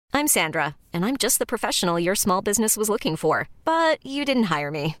I'm Sandra, and I'm just the professional your small business was looking for. But you didn't hire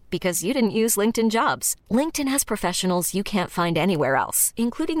me because you didn't use LinkedIn Jobs. LinkedIn has professionals you can't find anywhere else,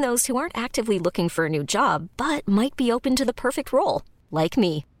 including those who aren't actively looking for a new job, but might be open to the perfect role, like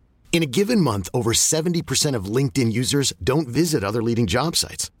me. In a given month, over 70% of LinkedIn users don't visit other leading job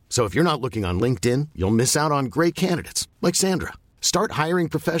sites. So if you're not looking on LinkedIn, you'll miss out on great candidates like Sandra. Start hiring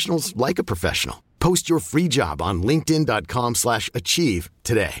professionals like a professional. Post your free job on linkedin.com/achieve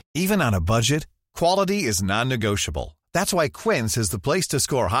today. Even on a budget, quality is non-negotiable. That's why Quince is the place to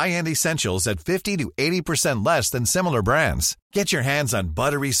score high-end essentials at 50 to 80% less than similar brands. Get your hands on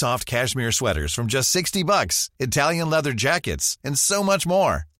buttery soft cashmere sweaters from just $60, Italian leather jackets, and so much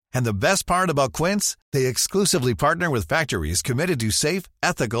more. And the best part about Quince, they exclusively partner with factories committed to safe,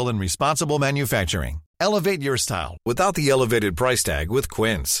 ethical, and responsible manufacturing. Elevate your style without the elevated price tag with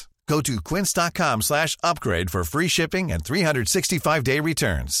Quince. Go to quince.com/upgrade for free shipping and 365-day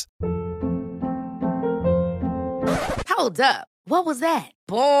returns. Hold up. What was that?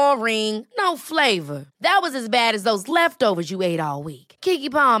 Boring. No flavor. That was as bad as those leftovers you ate all week.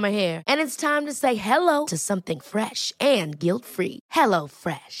 Keke Palmer here, and it's time to say hello to something fresh and guilt-free. Hello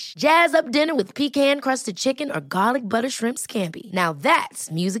Fresh. Jazz up dinner with pecan-crusted chicken or garlic butter shrimp scampi. Now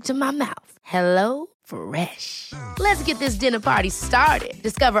that's music to my mouth. Hello Fresh. Let's get this dinner party started.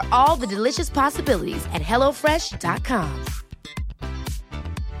 Discover all the delicious possibilities at HelloFresh.com.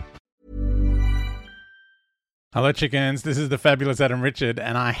 Hello, chickens. This is the fabulous Adam Richard,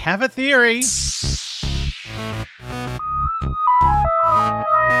 and I have a theory.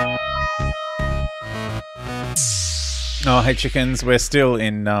 Oh, hey, chickens. We're still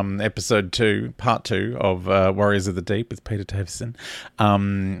in episode 2, part 2 of Warriors of the Deep with Peter Davison.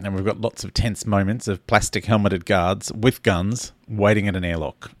 And we've got lots of tense moments of plastic helmeted guards with guns waiting at an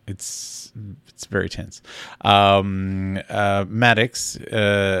airlock. It's very tense. Maddox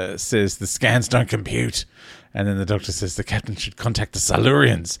says the scans don't compute. And then the doctor says the captain should contact the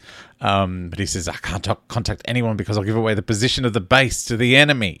Silurians. But he says, I can't contact anyone because I'll give away the position of the base to the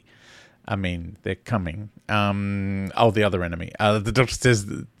enemy. I mean, they're coming. The other enemy. The doctor says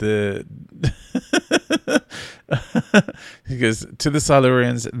he goes, to the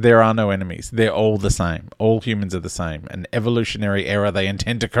Silurians, there are no enemies. They're all the same. All humans are the same. An evolutionary error they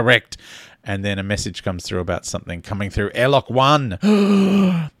intend to correct. And then a message comes through about something coming through airlock 1.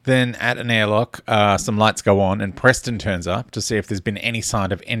 Then at an airlock, some lights go on and Preston turns up to see if there's been any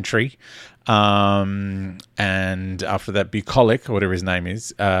sign of entry. And after that, Bucolic, or whatever his name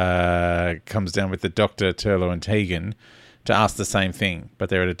is, comes down with the doctor, Turlough and Tegan to ask the same thing, but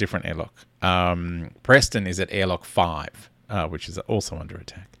they're at a different airlock. Preston is at airlock 5. Which is also under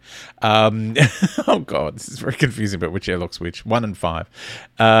attack. Oh, God, this is very confusing about which airlock's which. 1 and 5.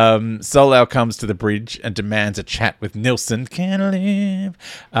 Solau comes to the bridge and demands a chat with Nilsson. Can live.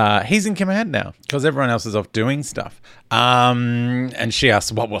 He's in command now because everyone else is off doing stuff. And she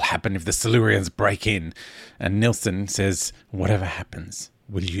asks what will happen if the Silurians break in. And Nilsson says, whatever happens,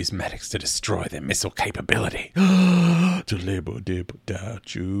 we'll use Maddox to destroy their missile capability. To live or die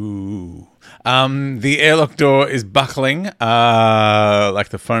without you. The airlock door is buckling, like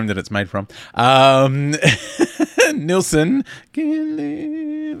the foam that it's made from. Nilsson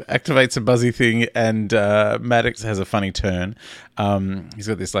activates a buzzy thing, and Maddox has a funny turn. He's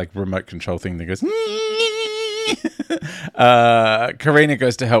got this like remote control thing that goes. Karina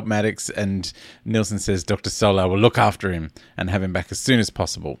goes to help Maddox, and Nilsson says Dr. Solar will look after him and have him back as soon as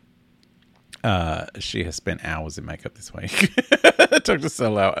possible. She has spent hours in makeup this week. Dr.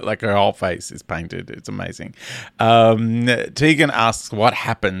 Solar, like her whole face is painted. It's amazing. Tegan asks what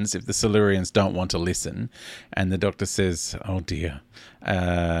happens if the Silurians don't want to listen, and the doctor says, oh dear,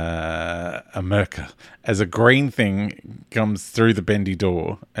 a Merca. As a green thing comes through the bendy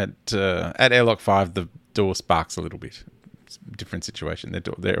door at airlock 5, the door sparks a little bit. It's a different situation.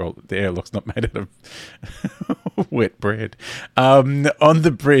 The airlock's not made out of wet bread. On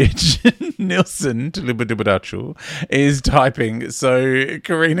the bridge, Nilsson is typing. So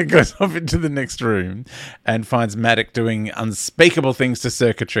Karina goes off into the next room and finds Maddox doing unspeakable things to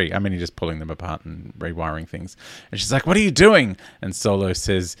circuitry. I mean, he's just pulling them apart and rewiring things. And she's like, what are you doing? And Solo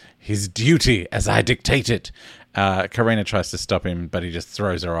says, his duty as I dictate it. Karina tries to stop him, but he just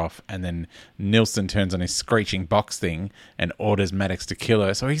throws her off. And then Nilsson turns on his screeching box thing and orders Maddox to kill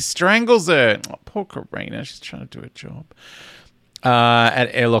her. So he strangles her. Oh, poor Karina. She's trying to do her job. At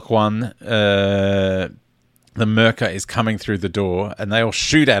airlock 1, the Merca is coming through the door and they all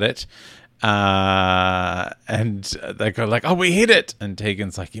shoot at it. And they go like, oh, we hit it. And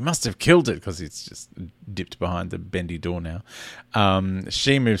Tegan's like, you must have killed it, because it's just dipped behind the bendy door now.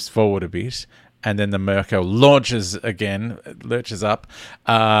 She moves forward a bit. And then the Mirko lurches up,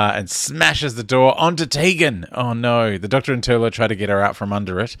 and smashes the door onto Tegan. Oh no, the Doctor and Turlough try to get her out from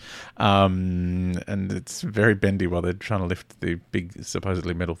under it. And it's very bendy while they're trying to lift the big,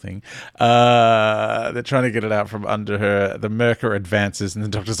 supposedly metal thing. They're trying to get it out from under her. The Mirko advances, and the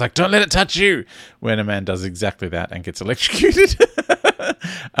Doctor's like, "Don't let it touch you!" When a man does exactly that and gets electrocuted.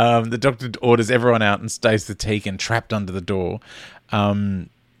 The Doctor orders everyone out and stays with Tegan trapped under the door.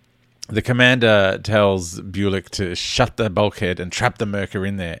 The commander tells Bulik to shut the bulkhead and trap the Mirko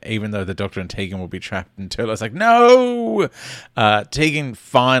in there, even though the Doctor and Tegan will be trapped. And Turlough's like, "No!" Tegan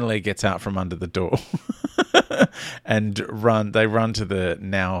finally gets out from under the door and they run to the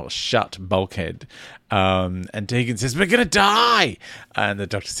now shut bulkhead. And Tegan says, "We're going to die!" And the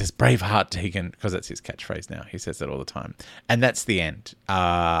Doctor says, "Braveheart, Tegan," because that's his catchphrase now. He says that all the time. And that's the end.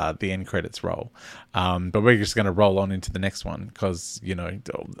 The end credits roll. But we're just going to roll on into the next one because,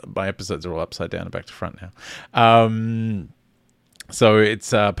 my episodes are all upside down and back to front now. So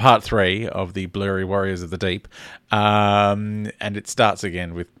it's part 3 of the Blurry Warriors of the Deep. And it starts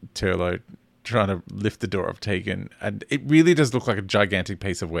again with Turlough trying to lift the door of Tegan, and it really does look like a gigantic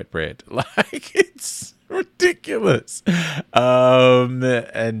piece of wet bread. Like, it's ridiculous. And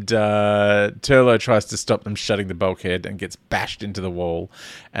Turlough tries to stop them shutting the bulkhead and gets bashed into the wall.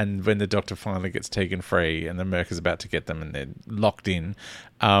 And when the Doctor finally gets Tegan free and the Mirko's about to get them and they're locked in,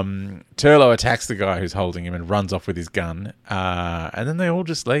 Turlough attacks the guy who's holding him and runs off with his gun. And then they all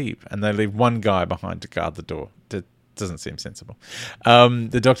just leave, and they leave one guy behind to guard the door. Doesn't seem sensible.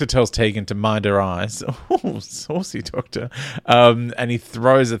 The Doctor tells Tegan to mind her eyes. Oh, saucy Doctor. And he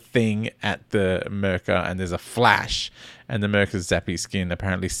throws a thing at the Mirko, and there's a flash, and the Mirko's zappy skin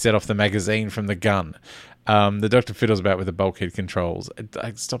apparently set off the magazine from the gun. The Doctor fiddles about with the bulkhead controls.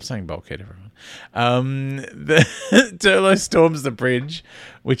 Stop saying bulkhead, everyone. Turlough storms the bridge,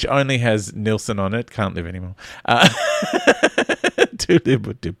 which only has Nilsson on it. Can't live anymore. To live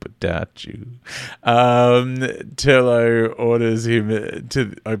without you. Turlough orders him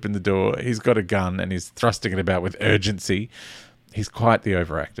to open the door. He's got a gun and he's thrusting it about with urgency. He's quite the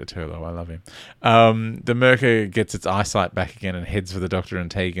overactor, Turlough. I love him. The Mirko gets its eyesight back again and heads for the Doctor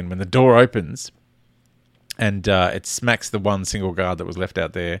and Tegan when the door opens. And it smacks the one single guard that was left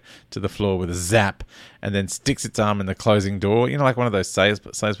out there to the floor with a zap, and then sticks its arm in the closing door. Like one of those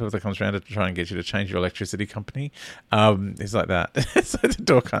salespeople that comes around to try and get you to change your electricity company. It's like that. So the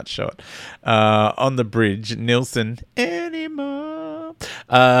door can't shut. On the bridge, Nilsson, anymore,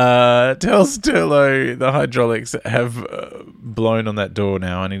 tells Turlough the hydraulics have blown on that door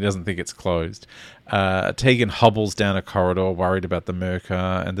now, and he doesn't think it's closed. Tegan hobbles down a corridor, worried about the Mirko,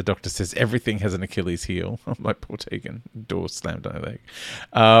 and the Doctor says everything has an Achilles heel. I'm like, poor Tegan. Door slammed on her leg.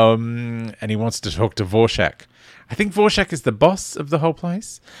 And he wants to talk to Vorshak. I think Vorshak is the boss of the whole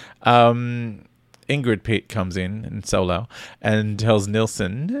place. Ingrid Pitt comes in Solau and tells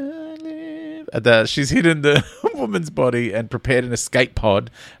Nilsson that she's hidden the woman's body and prepared an escape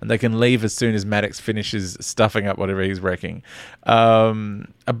pod, and they can leave as soon as Maddox finishes stuffing up whatever he's wrecking.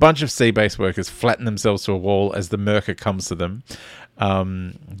 A bunch of sea base workers flatten themselves to a wall as the Mirko comes to them.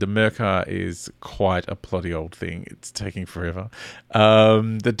 The Mirko is quite a plotty old thing. It's taking forever.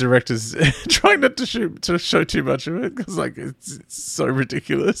 The director's trying not to show too much of it because it's so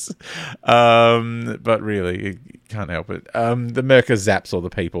ridiculous. But really, you can't help it. The Mirko zaps all the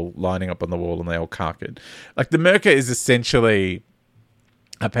people lining up on the wall and they all cark it. The Mirko is essentially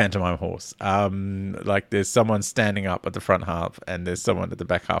a pantomime horse. There's someone standing up at the front half and there's someone at the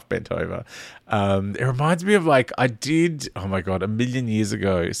back half bent over. It reminds me of oh my God, a million years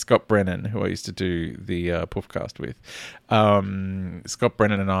ago, Scott Brennan, who I used to do the Puffcast with. Scott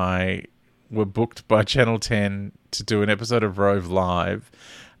Brennan and I were booked by Channel 10 to do an episode of Rove Live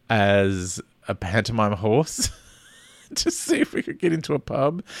as a pantomime horse. To see if we could get into a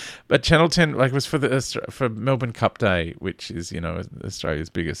pub, but Channel 10 was for Melbourne Cup Day, which is Australia's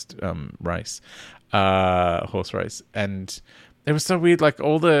biggest race, horse race, and it was so weird.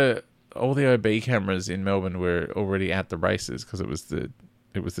 All the OB cameras in Melbourne were already at the races because it was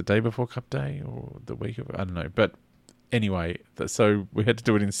the day before Cup Day or the week of, I don't know, but anyway, so we had to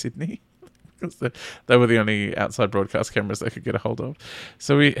do it in Sydney. Because they were the only outside broadcast cameras they could get a hold of.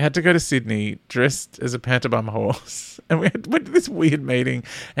 So we had to go to Sydney dressed as a pantomime horse. And we went to this weird meeting.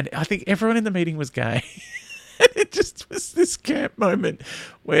 And I think everyone in the meeting was gay. It just was this camp moment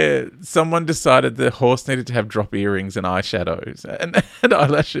where someone decided the horse needed to have drop earrings and eyeshadows and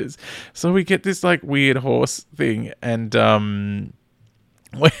eyelashes. So we get this weird horse thing. And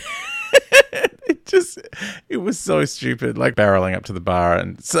It was so stupid, like barreling up to the bar,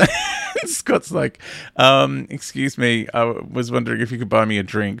 and so Scott's like, excuse me, I was wondering if you could buy me a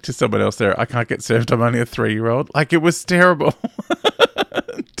drink. To someone else there, I can't get served, I'm only a 3-year-old. Like, it was terrible.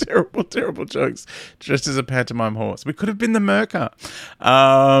 Terrible jokes, dressed as a pantomime horse. We could have been the Merca.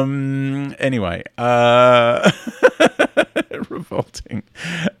 Anyway, revolting.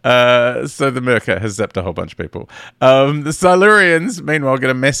 So the Merca has zapped a whole bunch of people. The Silurians, meanwhile, get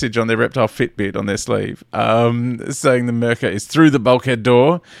a message on their reptile Fitbit on their sleeve, saying the Merca is through the bulkhead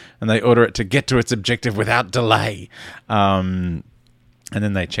door, and they order it to get to its objective without delay. And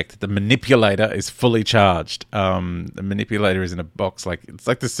then they check that the manipulator is fully charged. The manipulator is in a box, it's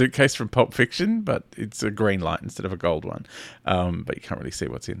like the suitcase from Pulp Fiction, but it's a green light instead of a gold one. But you can't really see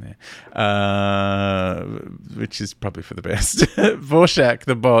what's in there, which is probably for the best. Vorshak,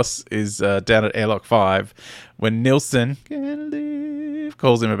 the boss, is down at Airlock 5 when Nilsson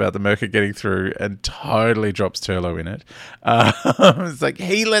calls him about the Merca getting through and totally drops Turlo in it. It's like,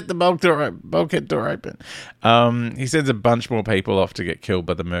 he let the bulkhead door open. He sends a bunch more people off to get killed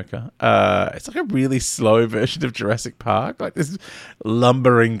by the Merca. It's like a really slow version of Jurassic Park, like this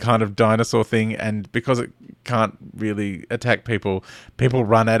lumbering kind of dinosaur thing, and because it can't really attack people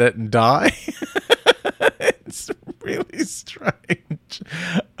run at it and die. It's really strange.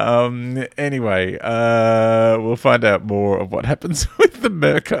 Anyway, we'll find out more of what happens with the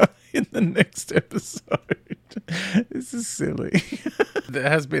Merca in the next episode. This is silly. There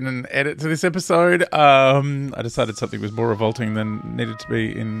has been an edit to this episode. I decided something was more revolting than needed to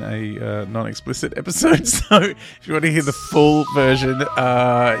be in a non-explicit episode. So if you want to hear the full version, you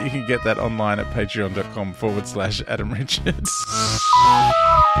can get that online at patreon.com/Adam Richards.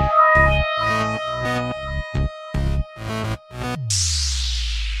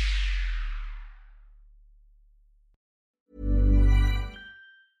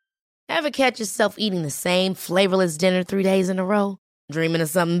 Ever catch yourself eating the same flavorless dinner 3 days in a row? Dreaming of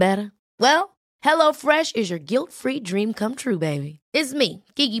something better? Well, HelloFresh is your guilt-free dream come true, baby. It's me,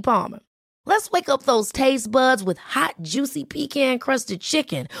 Keke Palmer. Let's wake up those taste buds with hot, juicy pecan-crusted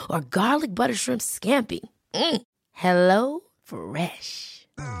chicken or garlic butter shrimp scampi. Hello Fresh.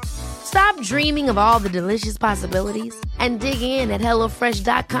 Stop dreaming of all the delicious possibilities and dig in at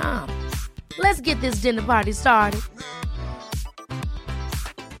HelloFresh.com. Let's get this dinner party started.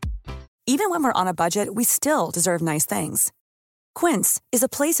 Even when we're on a budget, we still deserve nice things. Quince is a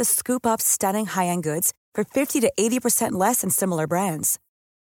place to scoop up stunning high-end goods for 50 to 80% less than similar brands.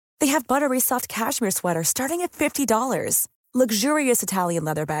 They have buttery soft cashmere sweaters starting at $50, luxurious Italian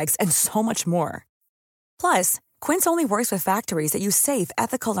leather bags, and so much more. Plus, Quince only works with factories that use safe,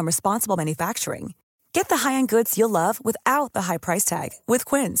 ethical, and responsible manufacturing. Get the high-end goods you'll love without the high price tag with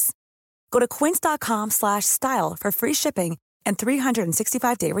Quince. Go to quince.com/style for free shipping and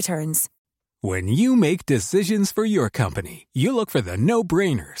 365-day returns. When you make decisions for your company, you look for the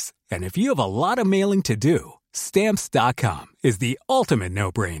no-brainers. And if you have a lot of mailing to do, Stamps.com is the ultimate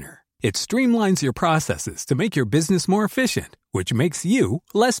no-brainer. It streamlines your processes to make your business more efficient, which makes you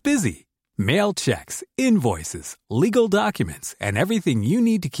less busy. Mail checks, invoices, legal documents, and everything you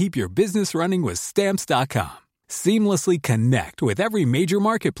need to keep your business running with Stamps.com. Seamlessly connect with every major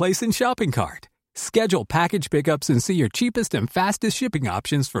marketplace and shopping cart. Schedule package pickups and see your cheapest and fastest shipping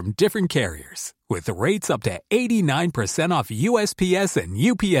options from different carriers, with rates up to 89% off USPS and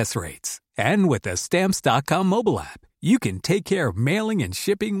UPS rates. And with the Stamps.com mobile app, you can take care of mailing and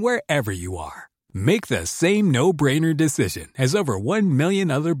shipping wherever you are. Make the same no-brainer decision as over 1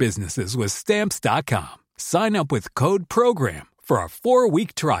 million other businesses with Stamps.com. Sign up with code PROGRAM for a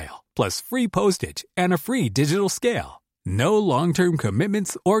 4-week trial, plus free postage and a free digital scale. No long-term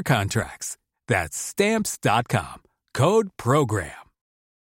commitments or contracts. That's Stamps.com. Code PROGRAM.